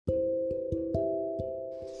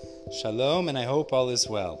Shalom, and I hope all is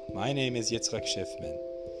well. My name is Yitzchak Schiffman.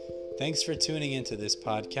 Thanks for tuning into this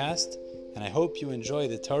podcast, and I hope you enjoy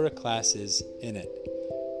the Torah classes in it.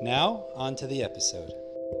 Now, on to the episode.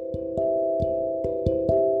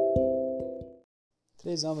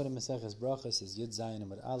 Today's amida in Maseches Berachos is Yud Zayin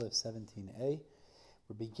Amud Aleph 17a.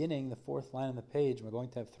 We're beginning the fourth line on the page, and we're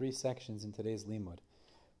going to have three sections in today's limud.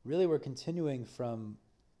 Really, we're continuing from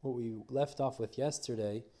what we left off with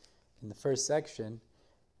yesterday in the first section,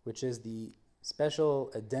 which is the special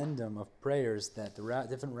addendum of prayers that the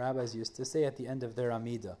different rabbis used to say at the end of their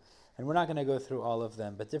amida. And we're not going to go through all of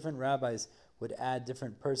them, but different rabbis would add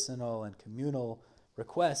different personal and communal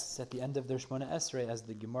requests at the end of their Shmona Esrei as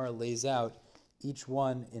the Gemara lays out, each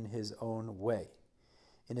one in his own way.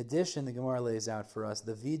 In addition, the Gemara lays out for us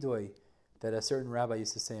the vidui that a certain rabbi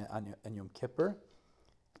used to say on Yom Kippur,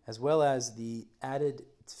 as well as the added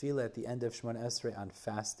tefillah at the end of Shmona Esrei on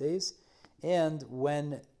fast days, and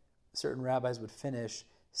when certain rabbis would finish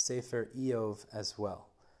Sefer Iyov as well.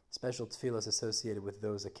 Special tefillos associated with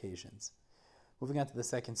those occasions. Moving on to the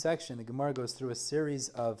second section, the Gemara goes through a series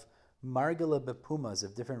of margila bepumas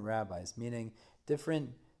of different rabbis, meaning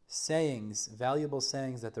different sayings, valuable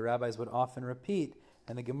sayings that the rabbis would often repeat,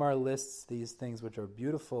 and the Gemara lists these things which are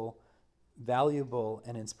beautiful, valuable,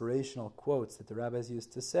 and inspirational quotes that the rabbis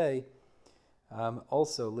used to say,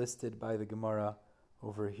 also listed by the Gemara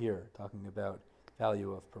over here, talking about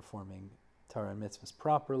value of performing Torah and mitzvahs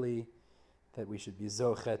properly, that we should be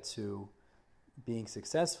zochet to being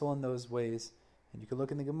successful in those ways. And you can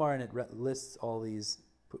look in the Gemara and it lists all these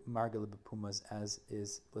margila bepumas as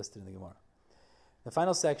is listed in the Gemara. The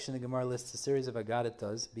final section, the Gemara lists a series of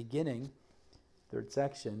agadotas, beginning, third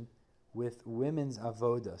section, with women's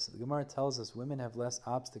avoda. So the Gemara tells us women have less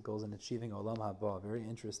obstacles in achieving olam haba. Very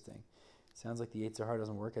interesting. Sounds like the Yetzer Hara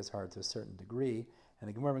doesn't work as hard to a certain degree, and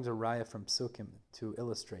the Gemara brings a raya from Psukim to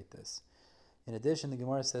illustrate this. In addition, the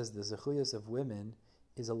Gemara says the zechuyos of women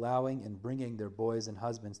is allowing and bringing their boys and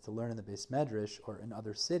husbands to learn in the Beis Medresh or in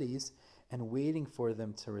other cities and waiting for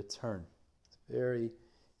them to return. It's a very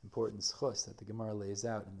important schus that the Gemara lays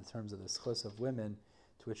out in the terms of the schus of women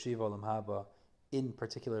to achieve olam haba, in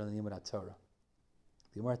particular in the Limud Torah.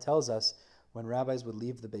 The Gemara tells us when rabbis would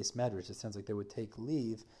leave the Beis Medresh, it sounds like they would take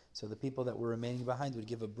leave, so the people that were remaining behind would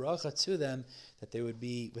give a bracha to them, that they would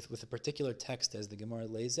be, with a particular text as the Gemara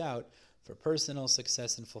lays out, for personal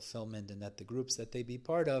success and fulfillment, and that the groups that they be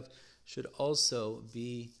part of should also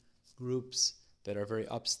be groups that are very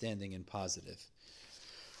upstanding and positive.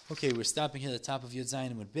 Okay, we're stopping here at the top of Yud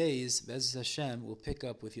Zayin Amud Beis. Be'ez Hashem, we'll pick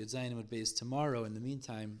up with Yud Zayin Amud Beis tomorrow. In the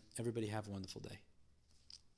meantime, everybody have a wonderful day.